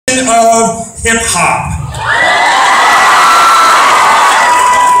definition of hip-hop?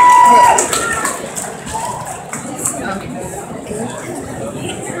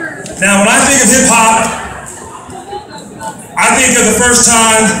 Now, when I think of hip-hop, I think of the first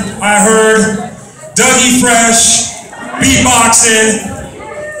time I heard Dougie Fresh beatboxing.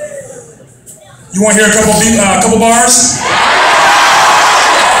 You want to hear a couple bars?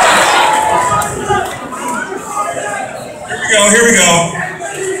 Here we go. All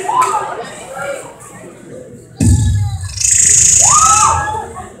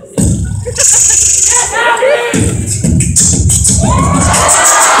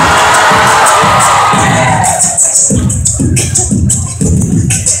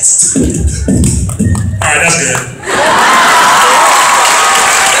right, that's good.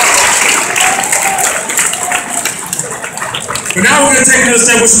 But now we're going to take another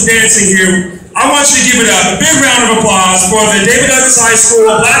step with some dancing here. I want you to give it up, a big round of applause for the David Douglas High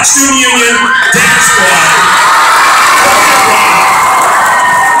School Black Student Union Dance Squad.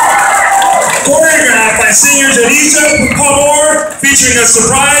 Choreographed by singers Anita Pabor, featuring a few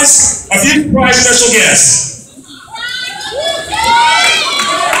surprise special guests.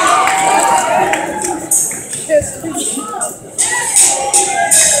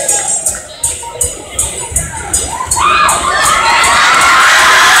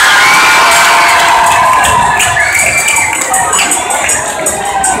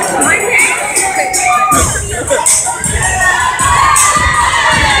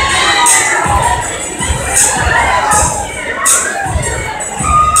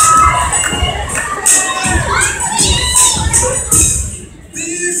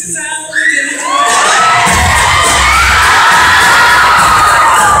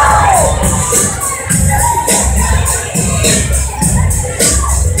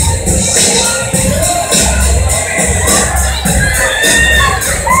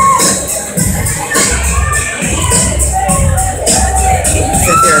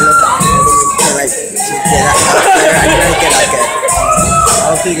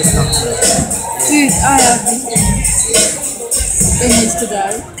 Dude, I have things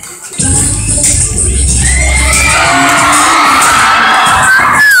today.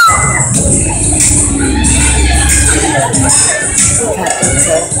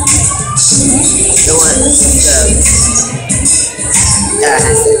 The one,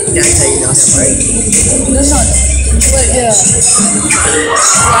 that's how you know him, right? That's not, but yeah.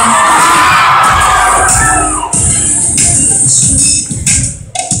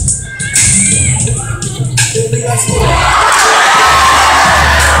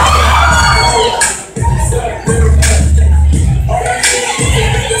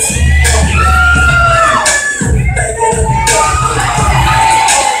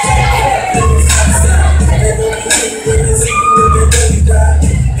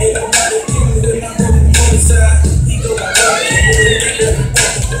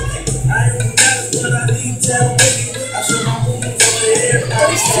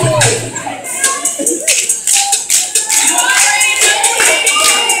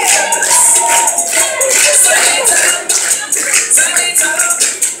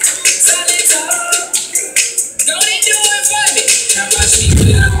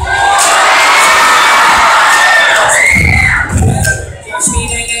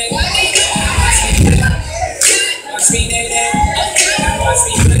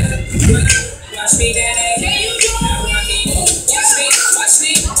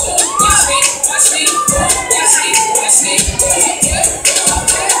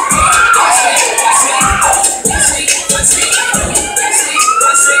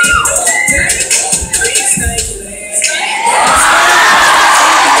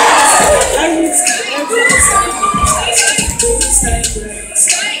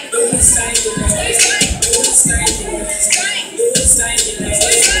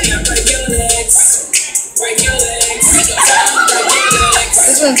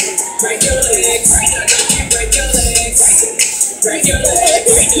 Break your legs, break your legs, break your legs, break your legs,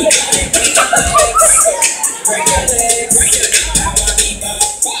 break your legs, break your legs.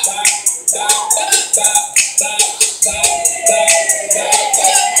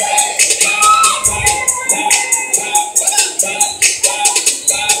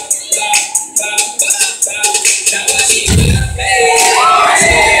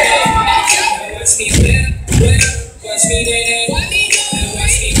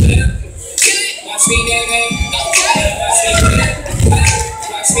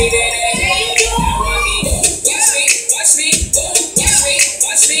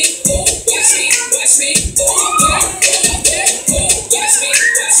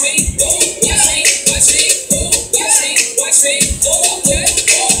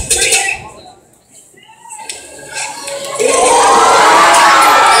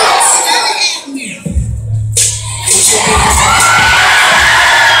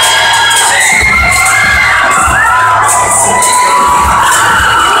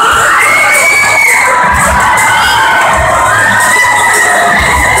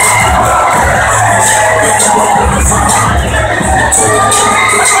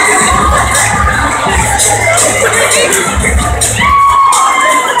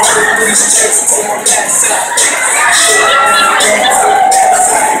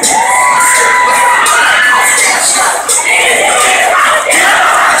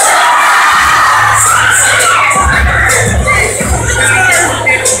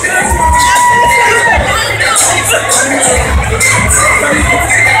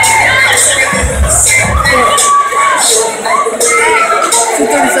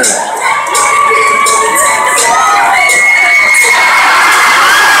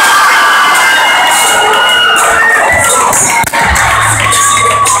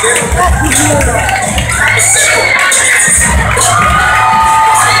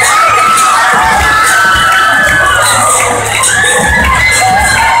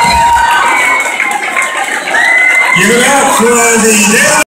 for the